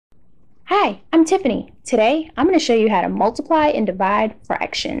Hi, I'm Tiffany. Today, I'm going to show you how to multiply and divide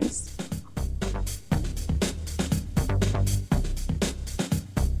fractions.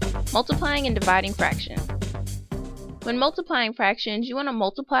 Multiplying and dividing fractions. When multiplying fractions, you want to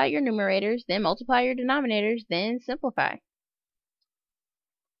multiply your numerators, then multiply your denominators, then simplify.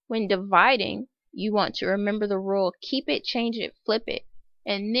 When dividing, you want to remember the rule, keep it, change it, flip it,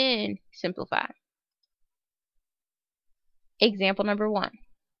 and then simplify. Example number 1.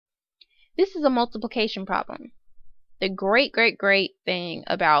 This is a multiplication problem. The great thing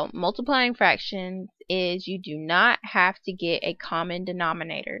about multiplying fractions is you do not have to get a common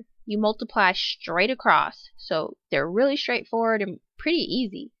denominator. You multiply straight across, so they're really straightforward and pretty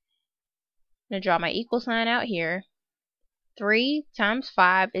easy. I'm going to draw my equal sign out here. 3 times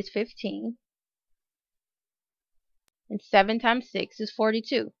 5 is 15, and 7 times 6 is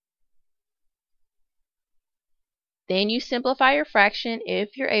 42. Then you simplify your fraction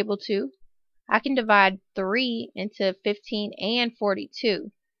if you're able to. I can divide 3 into 15 and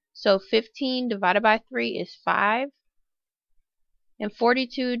 42. So 15 divided by 3 is 5. And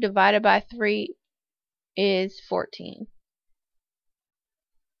 42 divided by 3 is 14.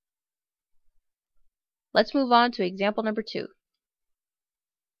 Let's move on to example number 2.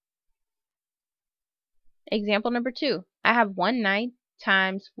 Example number 2. I have 1/9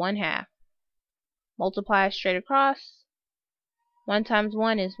 times 1/2. Multiply straight across. 1 times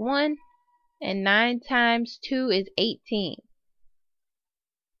 1 is 1. And 9 times 2 is 18.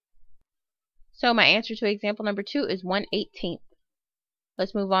 So my answer to example number 2 is 1/18.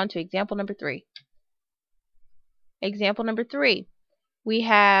 Let's move on to example number 3. Example number 3. We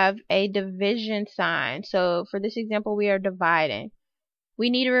have a division sign. So for this example, we are dividing.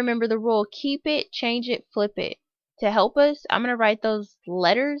 We need to remember the rule, keep it, change it, flip it. To help us, I'm going to write those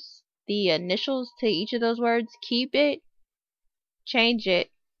letters, the initials to each of those words, keep it, change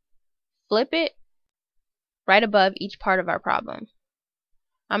it, flip it, right above each part of our problem.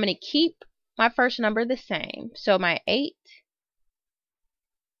 I'm going to keep my first number the same. So my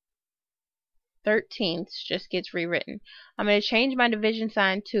 8/13 just gets rewritten. I'm going to change my division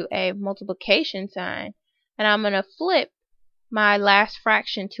sign to a multiplication sign, and I'm going to flip my last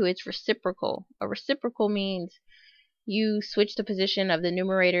fraction to its reciprocal. A reciprocal means you switch the position of the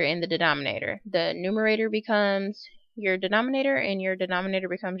numerator and the denominator. The numerator becomes your denominator, and your denominator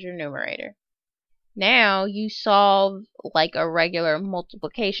becomes your numerator. Now you solve like a regular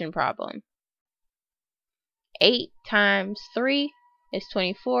multiplication problem. 8 times 3 is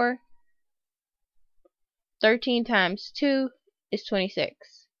 24. 13 times 2 is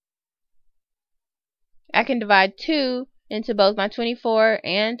 26. I can divide 2 into both my 24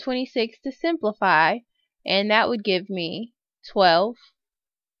 and 26 to simplify, and that would give me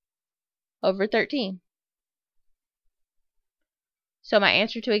 12/13. So my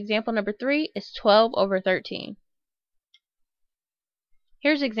answer to example number 3 is 12/13.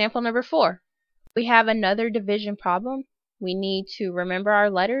 Here's example number 4. We have another division problem. We need to remember our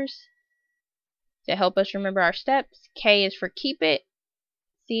letters to help us remember our steps. K is for keep it,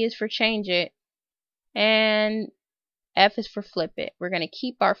 C is for change it, and F is for flip it. We're going to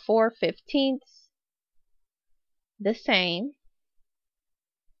keep our 4/15 the same.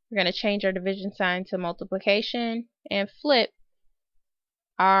 We're going to change our division sign to multiplication and flip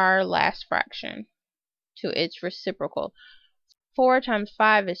our last fraction to its reciprocal. 4 times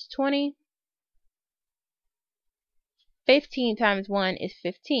 5 is 20. 15 times 1 is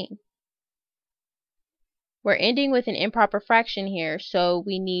 15. We're ending with an improper fraction here, so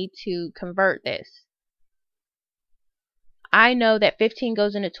we need to convert this. I know that 15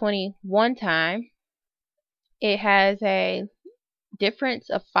 goes into 20 one time. It has a difference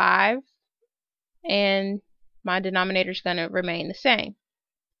of 5, and my denominator is going to remain the same.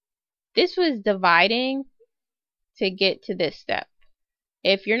 This was dividing to get to this step.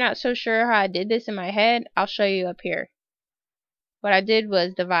 If you're not so sure how I did this in my head, I'll show you up here. What I did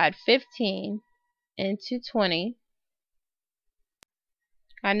was divide 15 into 20.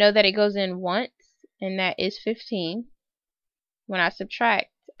 I know that it goes in once, and that is 15. When I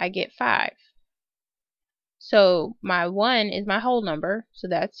subtract, I get 5. So my 1 is my whole number, so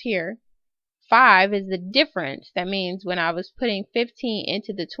that's here. 5 is the difference. That means when I was putting 15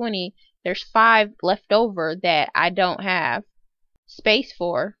 into the 20, there's 5 left over that I don't have space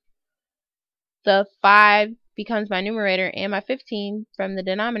for. The 5 becomes my numerator, and my 15 from the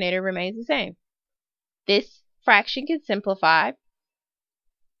denominator remains the same. This fraction can simplify.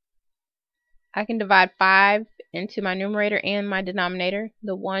 I can divide 5 into my numerator and my denominator.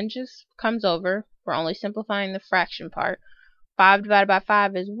 The 1 just comes over. We're only simplifying the fraction part. 5 divided by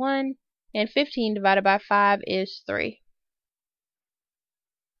 5 is 1, and 15 divided by 5 is 3.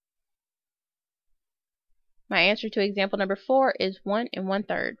 My answer to example number 4 is 1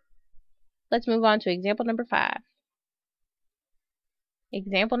 1/3. Let's move on to example number 5.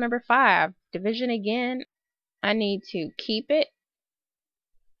 Example number 5, division again. I need to keep it,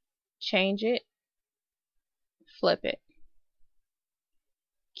 change it, flip it.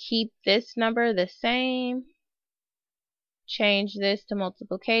 Keep this number the same, change this to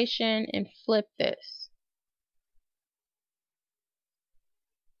multiplication, and flip this.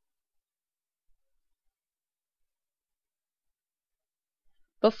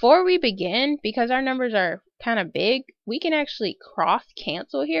 Before we begin, because our numbers are kind of big, we can actually cross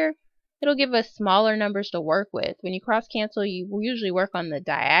cancel here. It'll give us smaller numbers to work with. When you cross cancel, you usually work on the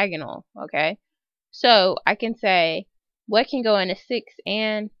diagonal, okay? So I can say, what can go into 6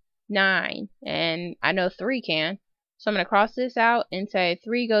 and 9? And I know 3 can. So I'm going to cross this out and say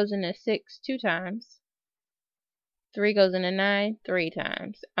 3 goes into 6 2 times. 3 goes into 9 3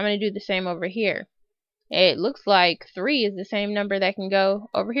 times. I'm going to do the same over here. It looks like 3 is the same number that can go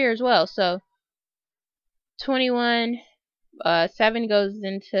over here as well. So 21, 7 goes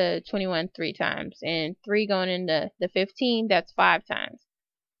into 21 3 times. And 3 going into the 15, that's 5 times.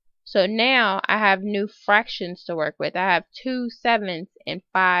 So now I have new fractions to work with. I have 2 7ths and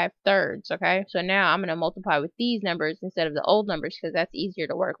 5 thirds, okay? So now I'm going to multiply with these numbers instead of the old numbers because that's easier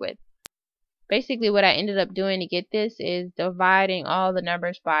to work with. Basically what I ended up doing to get this is dividing all the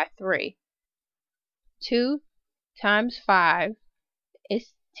numbers by 3. 2 times 5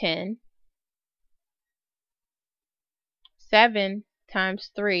 is 10. 7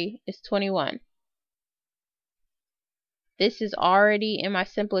 times 3 is 21. This is already in my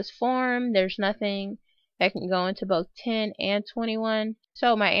simplest form. There's nothing that can go into both 10 and 21.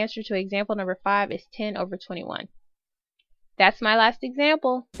 So my answer to example number 5 is 10 over 21. That's my last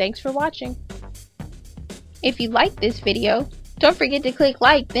example. Thanks for watching. If you liked this video, don't forget to click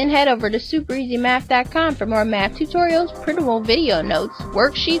like, then head over to supereasymath.com for more math tutorials, printable video notes,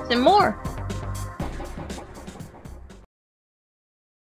 worksheets, and more.